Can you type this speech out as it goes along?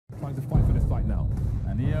trying to fight for the site now.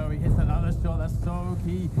 And Neo, he hits another shot. That's so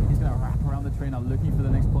key. He's going to wrap around the train now, looking for the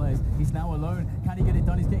next players. He's now alone. Can he get it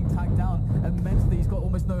done? He's getting tagged down immensely. He's got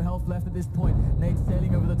almost no health left at this point. Nade's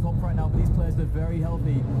sailing over the top right now, but these players are very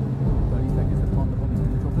healthy. 30 seconds to pump the bomb. He's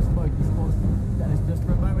going to drop a smoke. He spots Dennis just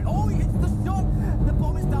for a moment. Oh, he hits the shot! The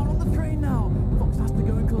bomb is down on the train now. Fox has to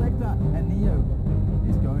go and collect that. And Neo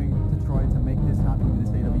is going to try to make this happen with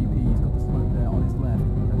his AWP. He's got the smoke there on his left.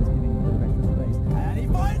 That is giving him a bit of extra space. And he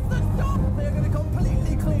finds the shot! They're going to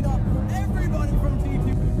completely clean up everybody from G2.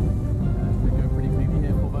 Should go pretty cleanly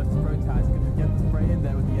here for VIRTUS Pro. Taz going to get the spray in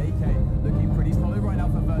there with the AK. Looking pretty solid right now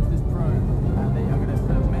for VIRTUS Pro. And they are going to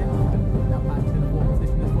cement. Now Pasha's in a poor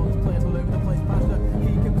position as well. There's players all over the place. Pasha,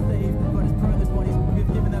 he can save VIRTUS Pro in this one. He's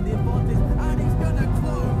given them the advantage. And he's going to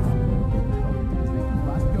close.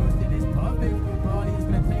 Flash goes in. It's perfect. Barley is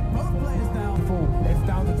going to take both players down. It's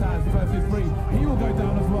down to Taz versus 3. He will go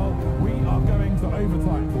down as well. We are going to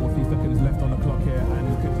overtime. 40 seconds left on the clock here, and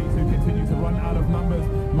continue to run out of numbers.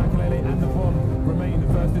 Makalele and the bomb remain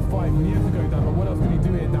versus 5. Neo to go down, but what else can he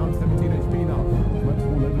do here? Down 17 HP now. Smoke's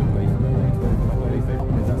all over the place. Makalele safe.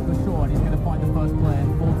 That's for sure, and he's going to find the first player.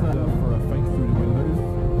 For a fake through the windows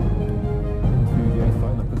into the A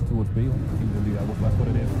side that puts towards B. He can do that. That's what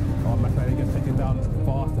it is. Oh, Makalele gets taken down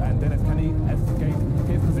fast, and Dennis, can he escape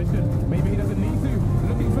his position? Maybe he doesn't need to.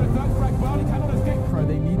 Looking for the third frag, but he cannot escape.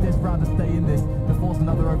 They need this round to stay in this to force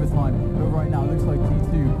another overtime.